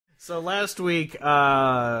So last week,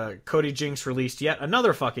 Cody Jinks released yet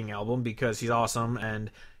another fucking album because he's awesome,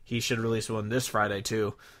 and he should release one this Friday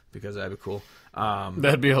too, because that'd be cool.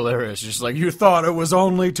 That'd be hilarious. Just like, you thought it was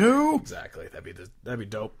only 2? Exactly. That'd be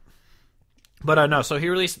dope. But no, so he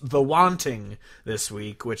released The Wanting this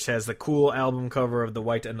week, which has the cool album cover of the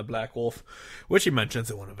White and the Black Wolf, which he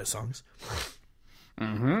mentions in one of his songs.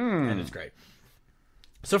 Mm-hmm. And it's great.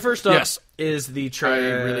 So first up is the track.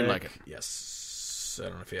 I really like it. Yes. I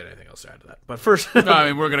don't know if you had anything else to add to that. But first... No, I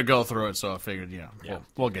mean, we're going to go through it, so I figured,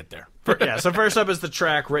 we'll get there. So first up is the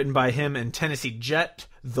track written by him and Tennessee Jet,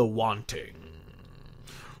 The Wanting.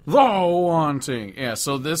 The Wanting. Yeah,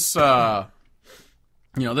 so this,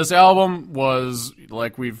 this album was,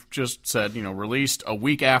 like we've just said, released a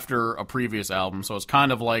week after a previous album, so it's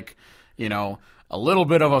kind of like, a little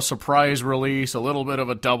bit of a surprise release, a little bit of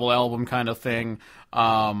a double album kind of thing.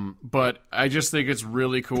 But I just think it's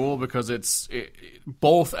really cool because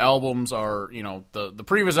both albums are, the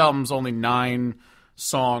previous album's only 9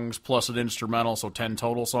 songs plus an instrumental, so 10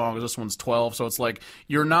 total songs. This one's 12, so it's like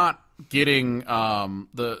you're not getting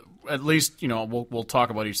at least, we'll talk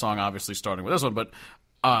about each song obviously starting with this one, but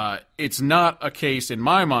it's not a case, in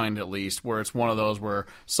my mind at least, where it's one of those where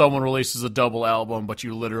someone releases a double album, but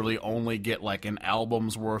you literally only get like an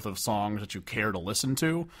album's worth of songs that you care to listen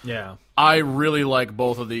to. Yeah. I really like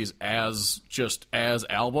both of these as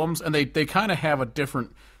albums, and they kind of have a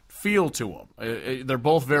different feel to them. They're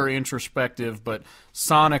both very introspective, but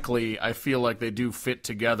sonically, I feel like they do fit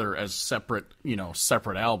together as separate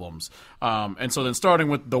albums. And so then starting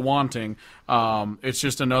with The Wanting, it's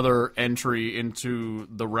just another entry into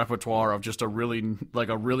the repertoire of just a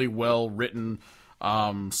really well written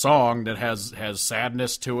song that has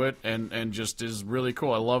sadness to it and just is really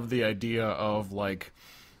cool. I love the idea of like,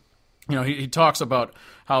 he talks about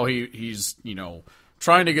how he's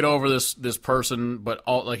trying to get over this person, but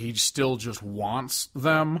he still just wants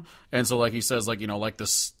them. And so like he says, like the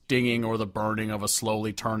stinging or the burning of a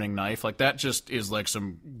slowly turning knife, like that just is like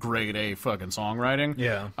some grade A fucking songwriting.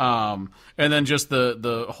 Yeah. And then just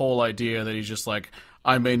the whole idea that he's just like,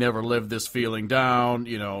 I may never live this feeling down.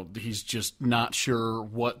 He's just not sure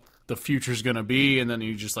what the future's gonna be, and then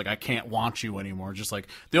he's just like, I can't want you anymore. Just like,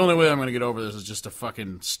 the only way I'm gonna get over this is just to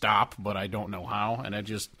fucking stop, but I don't know how. And I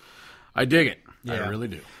dig it. Yeah. I really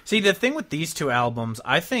do. See, the thing with these two albums,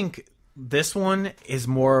 I think this one is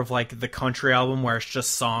more of like the country album where it's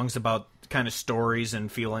just songs about kind of stories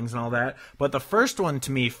and feelings and all that. But the first one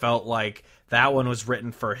to me felt like that one was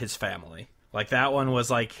written for his family. Like that one was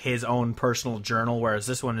like his own personal journal, whereas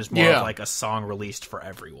this one is more of like a song released for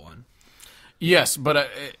everyone. Yes, but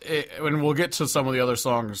and we'll get to some of the other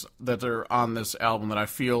songs that are on this album that I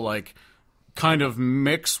feel like kind of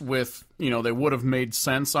mix with, they would have made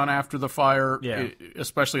sense on After the Fire,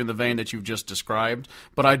 especially in the vein that you've just described.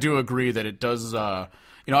 But I do agree that it does, I'd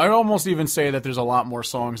almost even say that there's a lot more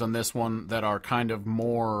songs on this one that are kind of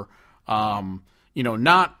more,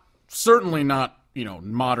 certainly not,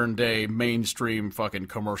 modern day mainstream fucking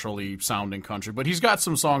commercially sounding country. But he's got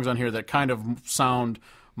some songs on here that kind of sound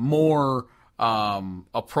more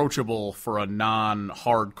approachable for a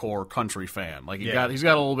non-hardcore country fan. Like he's got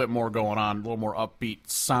a little bit more going on, a little more upbeat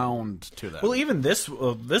sound to that. Well, even this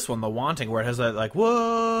one, The Wanting, where it has that like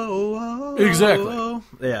whoa, whoa exactly. Whoa.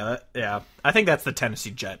 Yeah. I think that's the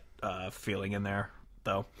Tennessee Jet feeling in there,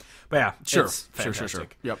 though. But yeah, sure. It's fantastic. Sure.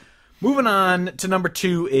 Yep. Moving on to number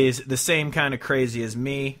 2 is The Same Kind of Crazy as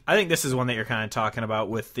Me. I think this is one that you're kind of talking about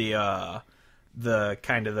with the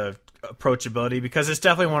kind of the approachability, because it's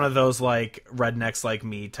definitely one of those like rednecks like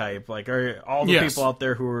me type, like are all the people out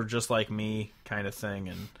there who are just like me kind of thing.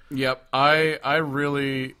 And yep, I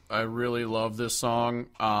really love this song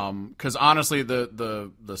because honestly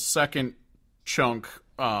the second chunk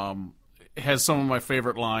has some of my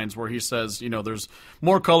favorite lines where he says, there's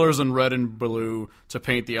more colors than red and blue to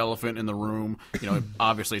paint the elephant in the room.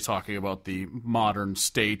 Obviously talking about the modern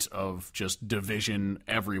state of just division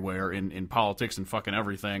everywhere in politics and fucking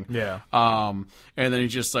everything. Yeah. And then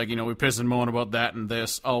he's just like, we piss and moan about that and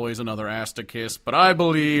this, always another ass to kiss. But I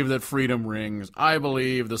believe that freedom rings. I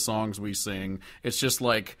believe the songs we sing. It's just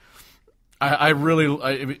like, I really,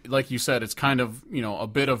 like you said, it's kind of, a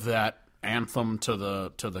bit of that anthem to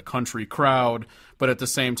the country crowd, but at the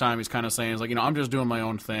same time he's kind of saying, like, I'm just doing my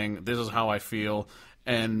own thing, this is how I feel,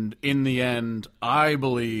 and in the end I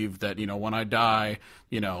believe that when I die,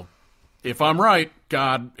 if I'm right,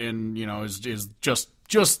 God is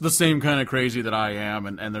just the same kind of crazy that I am,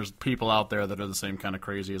 and there's people out there that are the same kind of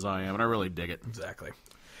crazy as I am, and I really dig it. Exactly.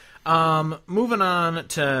 Moving on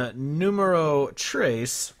to Numero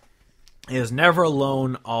Tres is never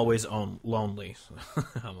alone, always lonely.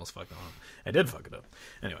 I almost fucked it up. I did fuck it up.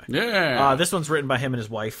 Anyway. Yeah. This one's written by him and his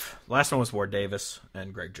wife. Last one was Ward Davis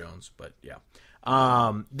and Greg Jones, but yeah.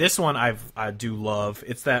 This one I do love.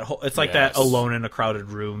 It's that it's like that alone in a crowded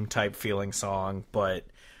room type feeling song, but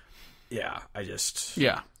yeah, I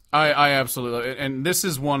absolutely, and this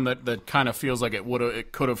is one that kind of feels like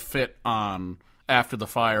it could have fit on After the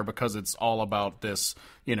Fire, because it's all about this,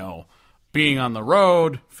 being on the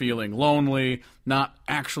road, feeling lonely, not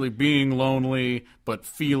actually being lonely, but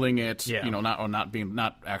feeling it, not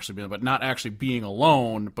actually being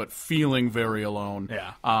alone, but feeling very alone.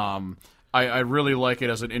 Yeah. I really like it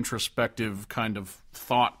as an introspective kind of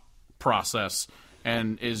thought process,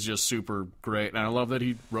 and is just super great. And I love that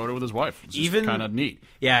he wrote it with his wife. It's just kind of neat.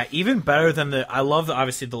 Yeah, even better than I love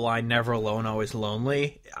obviously the line "never alone, always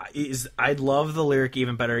lonely." I love the lyric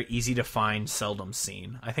even better. Easy to find, seldom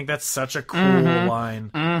seen. I think that's such a cool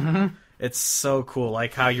line. Mm-hmm. It's so cool,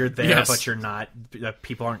 like how you're there but you're not.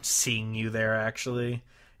 People aren't seeing you there actually.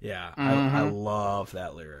 Yeah, I love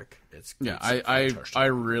that lyric. It's I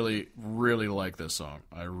really, really like this song.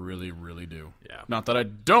 I really, really do. Yeah. Not that I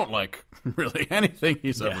don't like really anything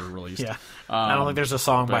he's ever released. Yeah. I don't think there's a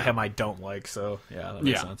song by him I don't like, so yeah, that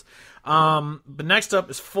makes sense. But next up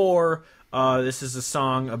is 4. This is a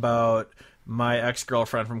song about my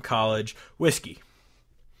ex-girlfriend from college, Whiskey.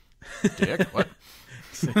 Dick? What?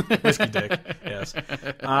 Whiskey Dick, yes.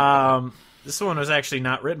 This one was actually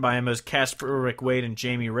not written by him. It was Casper McWade and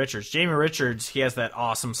Jamie Richards. Jamie Richards, he has that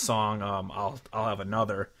awesome song, I'll Have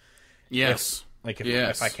Another. Yes.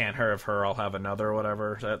 If I can't have her, I'll have another, or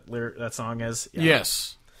whatever that song is. Yeah.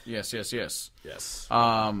 Yes.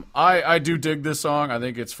 I do dig this song. I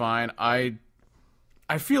think it's fine. I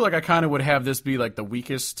feel like I kind of would have this be like the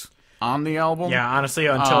weakest on the album. Yeah, honestly,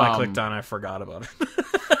 until I clicked on it, I forgot about it.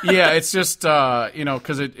 Yeah, it's just,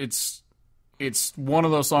 because it's one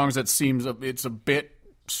of those songs that seems it's a bit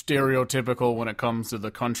stereotypical when it comes to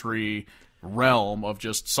the country realm of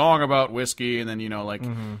just song about whiskey, and then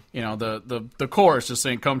the chorus just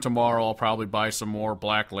saying, "Come tomorrow, I'll probably buy some more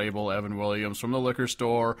Black Label Evan Williams from the liquor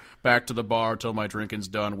store, back to the bar till my drinking's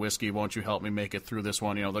done. Whiskey, won't you help me make it through this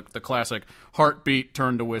one?" The classic heartbeat,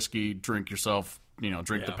 turn to whiskey, drink yourself.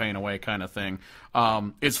 Drink the pain away kind of thing.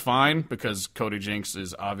 It's fine because Cody Jinks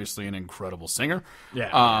is obviously an incredible singer.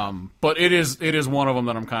 Yeah. But it is one of them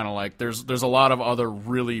that I'm kind of like, there's a lot of other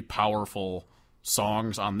really powerful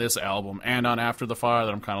songs on this album and on After the Fire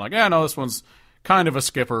that I'm kind of like, no, this one's kind of a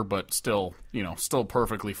skipper, but still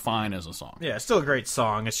perfectly fine as a song. Yeah, still a great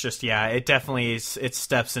song. It's just, it definitely it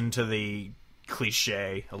steps into the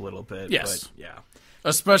cliche a little bit. Yes. But, yeah.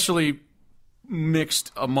 Especially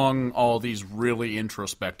mixed among all these really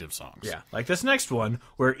introspective songs. Yeah, like this next one,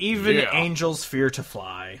 where even angels fear to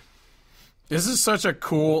fly. This is such a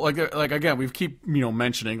cool, like again, we keep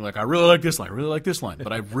mentioning like I really like this line,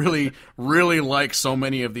 but I really really like so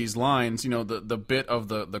many of these lines. The bit of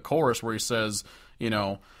the chorus where he says,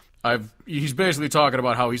 he's basically talking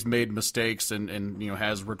about how he's made mistakes and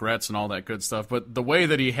has regrets and all that good stuff. But the way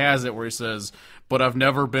that he has it, where he says, "But I've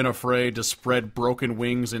never been afraid to spread broken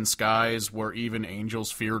wings in skies where even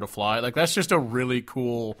angels fear to fly." Like that's just a really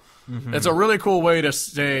cool. Mm-hmm. It's a really cool way to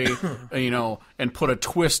say, and put a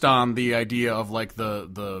twist on the idea of like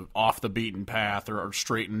the off the beaten path or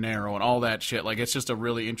straight and narrow and all that shit. Like it's just a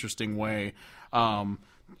really interesting way. And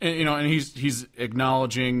he's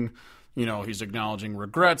acknowledging. He's acknowledging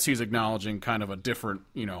regrets. He's acknowledging kind of a different,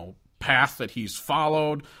 path that he's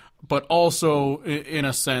followed, but also in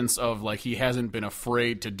a sense of like he hasn't been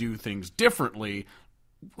afraid to do things differently.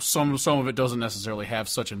 Some of it doesn't necessarily have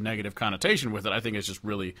such a negative connotation with it. I think it's just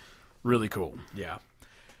really, really cool. Yeah.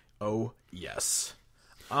 Oh, yes.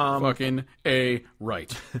 Fucking A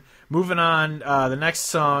right. Moving on, the next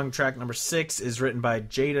song, track number 6, is written by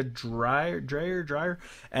Jada Dreyer,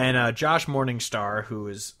 and Josh Morningstar, who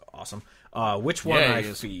is awesome. Which one I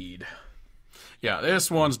feed? Yeah, this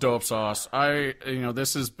one's dope sauce.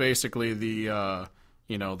 This is basically the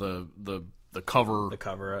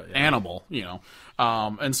cover animal,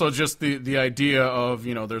 and so just the idea of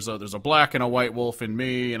there's a black and a white wolf in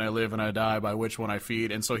me, and I live and I die by which one I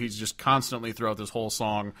feed, and so he's just constantly throughout this whole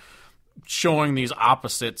song showing these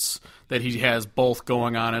opposites that he has both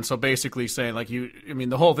going on, and so basically saying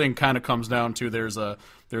the whole thing kind of comes down to there's a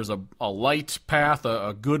light path,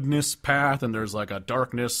 a goodness path, and there's like a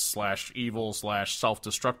darkness / evil /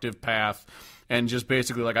 self-destructive path, and just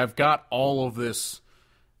basically like I've got all of this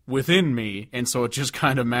within me, and so it just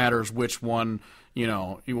kind of matters which one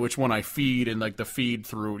I feed, and like the feed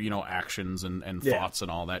through actions and thoughts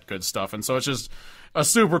and all that good stuff. And so it's just a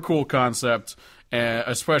super cool concept.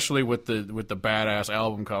 especially with the badass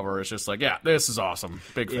album cover. It's just like, yeah, this is awesome.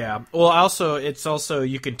 Big fan. Yeah. Well, it's also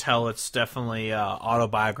you can tell it's definitely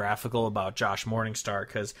autobiographical about Josh Morningstar,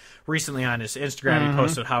 because recently on his Instagram he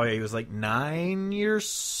posted how he was like 9 years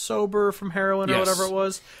sober from heroin or whatever it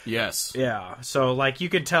was. Yes. Yeah. So like you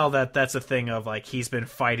can tell that that's a thing of like he's been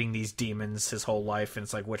fighting these demons his whole life, and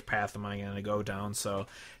it's like, which path am I going to go down? So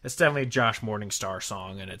it's definitely a Josh Morningstar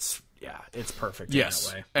song, and it's perfect. Yes,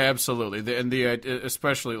 in that way. Absolutely. And the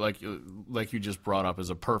especially like you just brought up is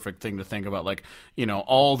a perfect thing to think about. Like,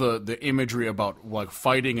 all the imagery about like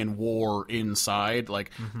fighting and war inside.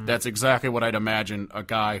 Like that's exactly what I'd imagine a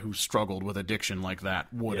guy who struggled with addiction like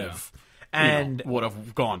that would have. And would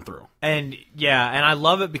have gone through. And I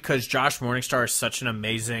love it because Josh Morningstar is such an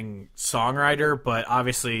amazing songwriter, but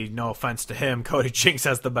obviously, no offense to him, Cody Jinks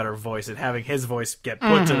has the better voice, and having his voice get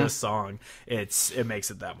put to this song, it makes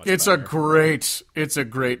it that much better. It's a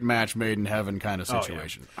great match made in heaven kind of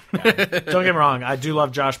situation. Yeah. Don't get me wrong, I do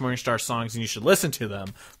love Josh Morningstar songs and you should listen to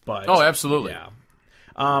them, but absolutely. Yeah.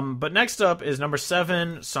 But next up is number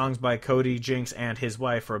 7, songs by Cody Jinks and his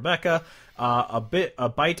wife Rebecca. A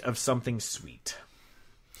bite of something sweet.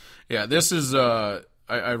 Yeah, this is I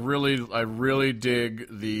really dig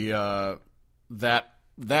the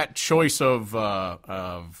that choice of I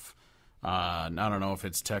don't know if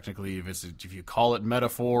it's technically if you call it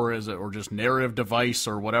metaphor or just narrative device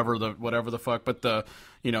or whatever the fuck, but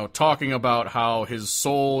talking about how his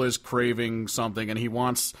soul is craving something and he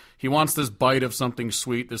wants this bite of something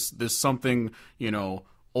sweet, this something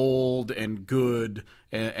old and good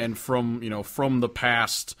and from the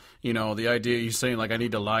past. The idea he's saying, like, I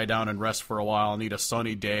need to lie down and rest for a while, I need a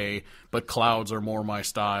sunny day, but clouds are more my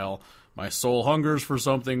style. My soul hungers for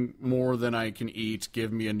something more than I can eat.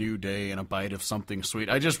 Give me a new day and a bite of something sweet.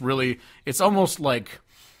 It's almost like,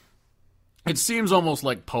 it seems almost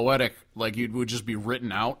like poetic, like it would just be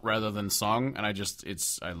written out rather than sung, and I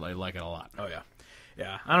like it a lot. Oh yeah.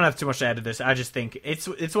 Yeah. I don't have too much to add to this. I just think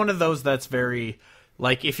it's one of those that's very,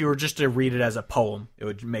 like, if you were just to read it as a poem, it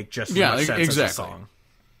would make just as much sense as a song.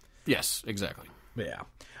 Yes, exactly. Yeah.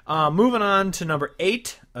 Moving on to number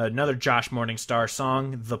 8, another Josh Morningstar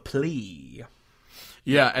song, The Plea.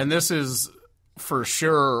 Yeah, and this is for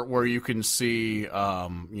sure where you can see,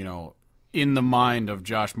 in the mind of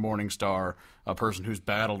Josh Morningstar, a person who's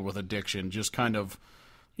battled with addiction, just kind of,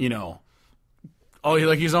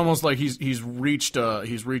 he's almost like he's reached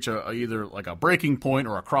either like a breaking point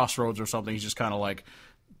or a crossroads or something. He's just kind of like,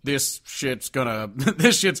 this shit's gonna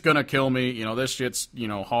kill me, this shit's,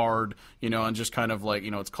 hard, and just kind of like,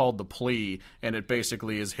 it's called The Plea, and it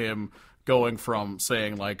basically is him going from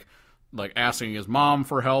saying like asking his mom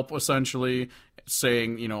for help, essentially,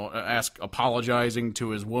 saying, apologizing to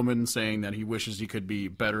his woman, saying that he wishes he could be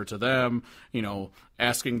better to them,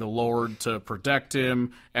 asking the Lord to protect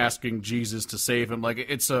him, asking Jesus to save him. Like,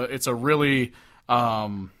 it's a really,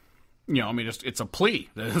 it's a plea.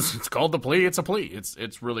 It's called The Plea. It's a plea.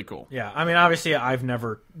 It's really cool. Yeah, I mean, obviously, I've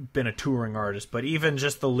never been a touring artist, but even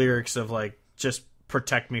just the lyrics of, like, just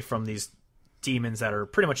protect me from these demons that are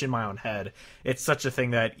pretty much in my own head. It's such a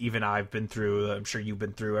thing that even I've been through. I'm sure you've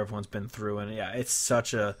been through. Everyone's been through, and yeah, it's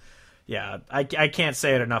such a. Yeah, I can't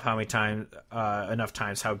say it enough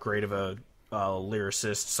times how great of a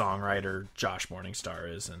lyricist, songwriter Josh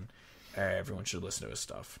Morningstar is, and everyone should listen to his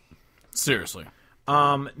stuff. Seriously.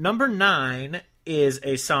 Number 9 is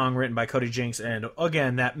a song written by Cody Jinks, and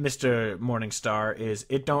again, that Mr. Morningstar is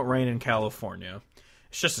It Don't Rain in California.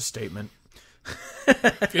 It's just a statement.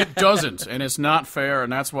 It doesn't, and it's not fair,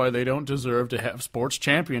 and that's why they don't deserve to have sports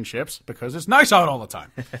championships, because it's nice out all the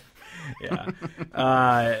time. Yeah.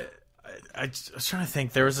 I was trying to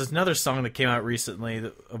think. There was another song that came out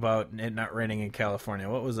recently about it not raining in California.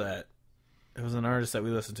 What was that? It was an artist that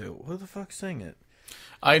we listened to. Who the fuck sang it?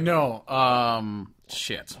 I know.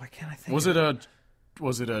 Shit. Why can't I think?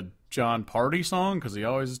 Was it a John Party song? Because he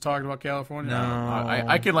always is talking about California. No.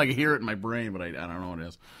 I can like hear it in my brain, but I don't know what it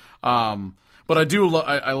is. But I do.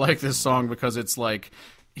 I like this song because it's like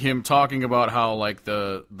him talking about how like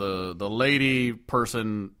the lady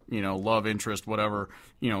person, love interest, whatever,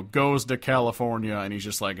 goes to California, and he's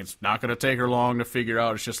just like, it's not going to take her long to figure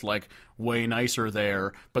out. It's just like way nicer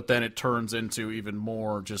there. But then it turns into even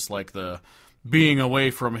more just like the being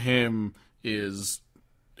away from him is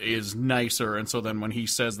nicer. And so then when he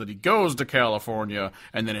says that he goes to California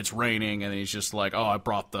and then it's raining and he's just like, oh, I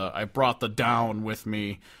brought the down with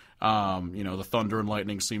me. The thunder and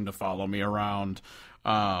lightning seem to follow me around.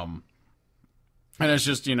 And it's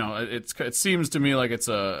just, it seems to me like it's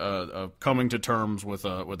a coming to terms with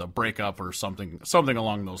a breakup or something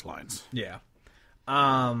along those lines. Yeah.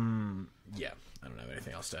 Yeah. I don't have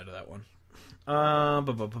anything else to add to that one.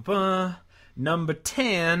 Number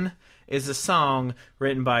 10 is a song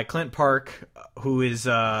written by Clint Park, who is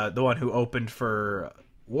the one who opened for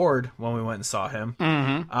Ward when we went and saw him.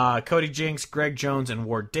 Cody Jinks, Greg Jones, and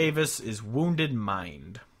Ward Davis is Wounded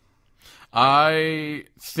Mind. I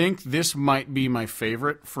think this might be my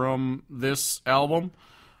favorite from this album.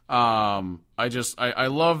 I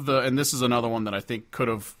love and this is another one that I think could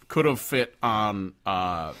have fit on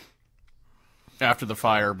After the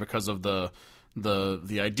Fire because of the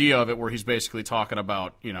idea of it, where he's basically talking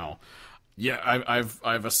about,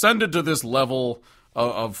 I've ascended to this level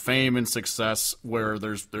of fame and success where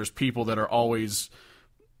there's people that are always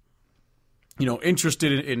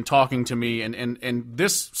interested in talking to me, and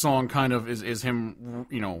this song kind of is him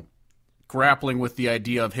grappling with the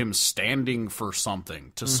idea of him standing for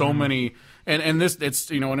something to so many, and this it's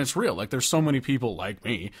and it's real, like there's so many people like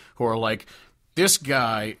me who are like, this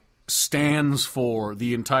guy stands for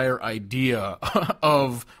the entire idea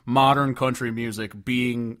of modern country music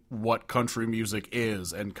being what country music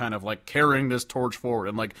is, and kind of like carrying this torch forward,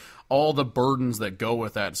 and like all the burdens that go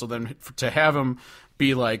with that. So then to have him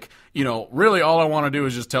be like, really all I want to do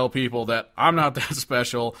is just tell people that I'm not that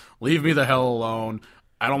special, leave me the hell alone,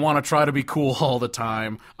 I don't want to try to be cool all the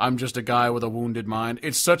time, I'm just a guy with a wounded mind.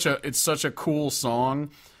 It's such a cool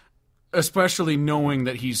song, especially knowing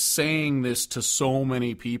that he's saying this to so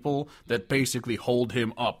many people that basically hold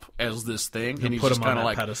him up as this thing, and he's put just him on kind of that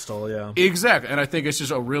like pedestal, yeah. Exactly, and I think it's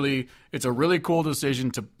just a really cool decision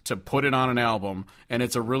to put it on an album, and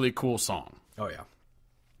it's a really cool song. Oh yeah.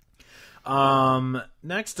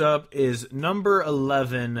 Next up is number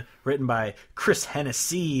 11, written by Chris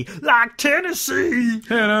Hennessy, like Tennessee,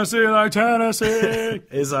 like Tennessee,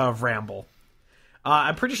 is Ramble.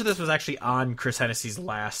 I'm pretty sure this was actually on Chris Hennessy's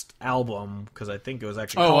last album, because I think it was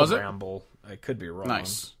actually called Ramble. I could be wrong.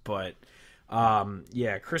 Nice. But,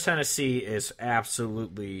 Chris Hennessy is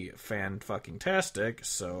absolutely fan-fucking-tastic,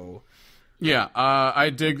 so... Yeah,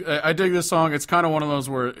 I dig this song. It's kind of one of those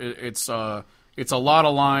where it's a lot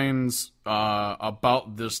of lines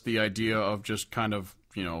about the idea of just kind of,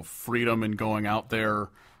 freedom and going out there,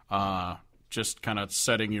 just kind of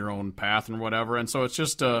setting your own path and whatever. And so it's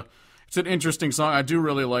just it's an interesting song. I do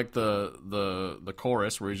really like the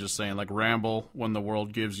chorus where he's just saying, like, ramble when the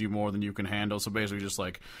world gives you more than you can handle. So basically just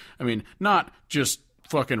like, I mean, not just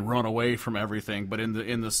fucking run away from everything, but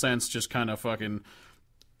in the sense just kind of fucking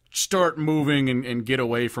start moving and get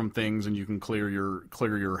away from things, and you can clear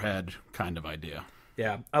your head kind of idea.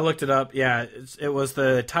 Yeah, I looked it up. Yeah, it was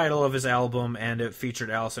the title of his album, and it featured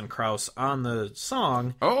Alison Krauss on the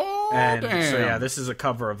song. Oh, and damn. So yeah, this is a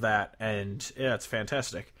cover of that, and yeah, it's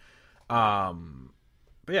fantastic. But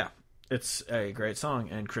yeah, it's a great song,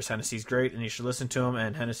 and Chris Hennessy's great, and you should listen to him,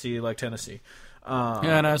 and Hennessy like Tennessee.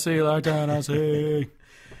 Hennessy like Tennessee.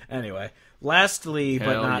 Anyway, lastly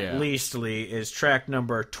but not leastly is track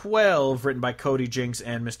number 12, written by Cody Jinks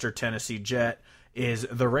and Mr. Tennessee Jet, is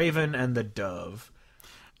The Raven and the Dove.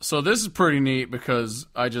 So this is pretty neat because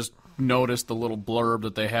I just noticed the little blurb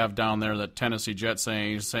that they have down there that Tennessee Jet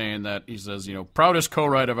he's saying that he says, proudest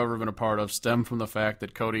co-write I've ever been a part of stemmed from the fact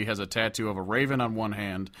that Cody has a tattoo of a raven on one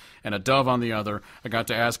hand and a dove on the other. I got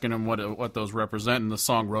to asking him what those represent, and the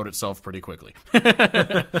song wrote itself pretty quickly.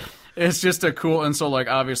 It's just a cool, and so like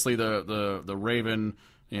obviously the raven,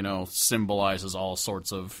 symbolizes all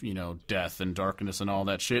sorts of, death and darkness and all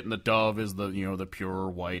that shit, and the dove is the, the pure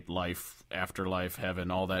white life, afterlife, heaven,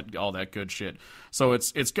 all that good shit. So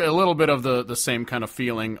it's a little bit of the same kind of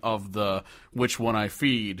feeling of the Which One I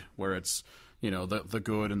Feed, where it's, the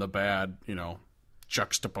good and the bad,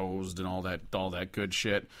 juxtaposed and all that good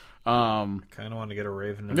shit. Kind of want to get a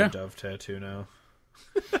raven and a dove tattoo now.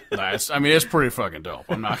 Nice. I mean, it's pretty fucking dope.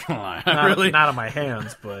 I'm not gonna lie. Not on my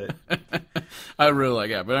hands, but I really like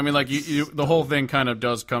it. But I mean, like the whole thing kind of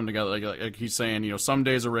does come together. Like he's saying, some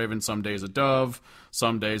days a raven, some days a dove,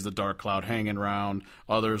 some days the dark cloud hanging round,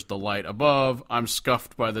 others the light above. I'm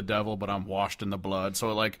scuffed by the devil, but I'm washed in the blood.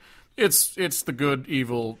 So like, it's the good,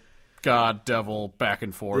 evil, God, devil, back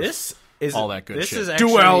and forth. This is all that good shit. Is actually,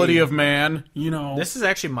 duality of man. This is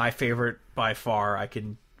actually my favorite by far. I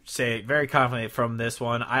can say very confidently from this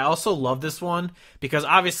one. I also love this one because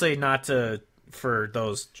obviously for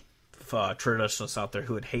those traditionalists out there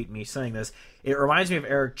who would hate me saying this, it reminds me of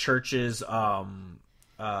Eric Church's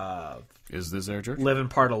is this Eric Church? Living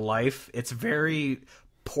Part of Life. It's very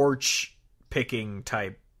porch picking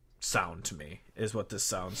type sound to me is what this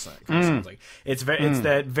sounds like. It's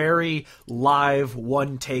that very live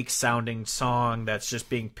one take sounding song that's just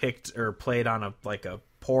being picked or played on a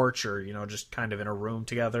porch or, just kind of in a room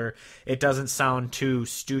together. It doesn't sound too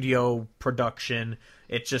studio production.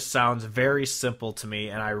 It just sounds very simple to me,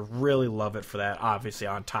 and I really love it for that, obviously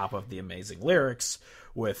on top of the amazing lyrics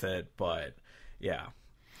with it, but yeah.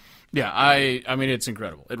 Yeah, I mean, it's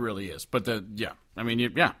incredible. It really is. But nailed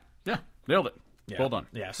it. Yeah. Well done.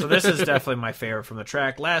 Yeah, so this is definitely my favorite from the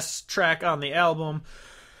track. Last track on the album.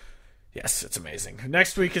 Yes, it's amazing.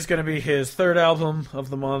 Next week is going to be his third album of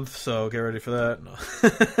the month, so get ready for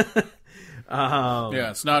that. No. Yeah,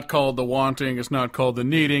 it's not called The Wanting, it's not called The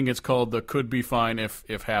Needing, it's called The Could Be Fine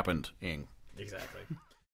If Happened-ing. Exactly.